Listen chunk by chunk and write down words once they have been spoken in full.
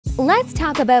Let's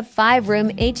talk about 5-room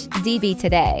HDB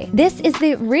today. This is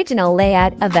the original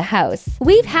layout of the house.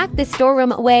 We've hacked the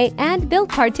storeroom away and built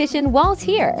partition walls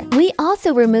here. We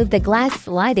also removed the glass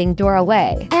sliding door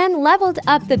away and leveled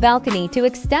up the balcony to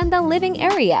extend the living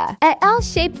area. An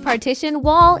L-shaped partition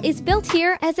wall is built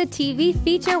here as a TV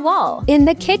feature wall. In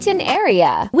the kitchen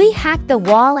area, we hacked the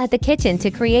wall at the kitchen to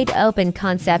create open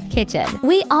concept kitchen.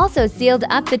 We also sealed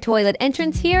up the toilet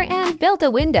entrance here and built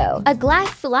a window. A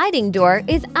glass sliding door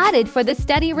is added for the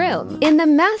study room. In the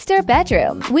master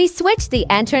bedroom, we switched the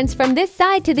entrance from this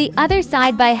side to the other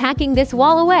side by hacking this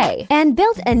wall away and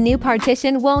built a new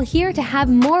partition wall here to have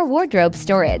more wardrobe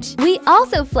storage. We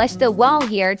also fleshed the wall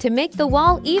here to make the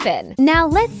wall even. Now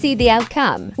let's see the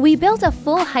outcome. We built a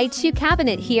full height shoe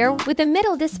cabinet here with a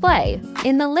middle display.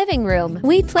 In the living room,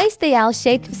 we placed the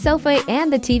L-shaped sofa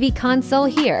and the TV console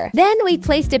here. Then we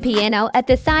placed a piano at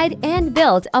the side and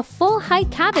built a full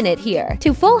height cabinet here.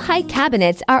 Two full height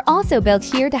cabinets are also built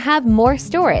here to have more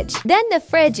storage. Then the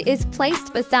fridge is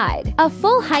placed beside. A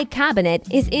full height cabinet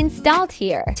is installed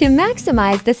here to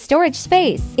maximize the storage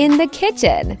space. In the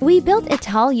kitchen, we built a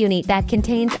tall unit that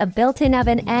contains a built-in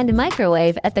oven and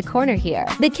microwave at the corner here.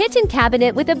 The kitchen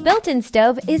cabinet with a built-in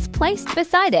stove is placed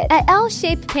beside it. An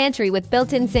L-shaped pantry with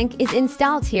built-in sink is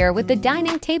installed here with the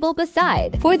dining table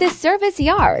beside. For the service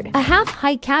yard, a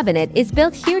half-height cabinet is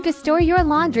built here to store your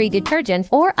laundry detergent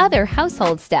or other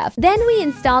household stuff. Then we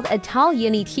installed a tall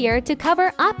unit here to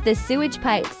cover up the sewage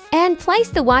pipes and place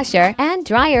the washer and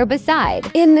dryer beside.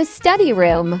 In the study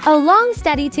room, a long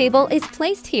study table is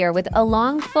placed here with a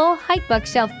long full-height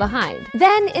bookshelf behind.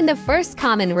 Then in the first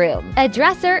common room, a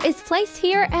dresser is placed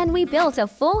here and we built a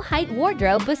full-height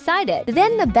wardrobe beside it.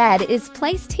 Then the bed is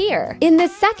placed here. In the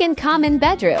second common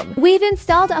bedroom, we've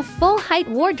installed a full-height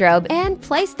wardrobe and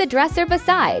placed the dresser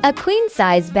beside. A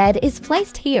queen-size bed is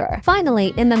placed here.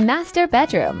 Finally, in the master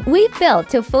bedroom, we've built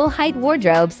two full-height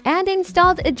wardrobes and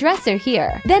installed a dresser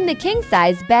here. Then the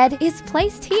king-size bed is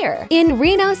placed here. In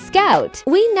Reno Scout,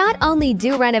 we not only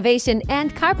do renovation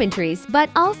and carpentries, but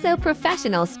also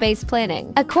professional space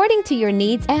planning according to your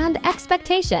needs and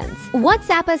expectations.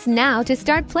 WhatsApp us now to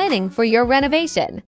start planning for your renovation.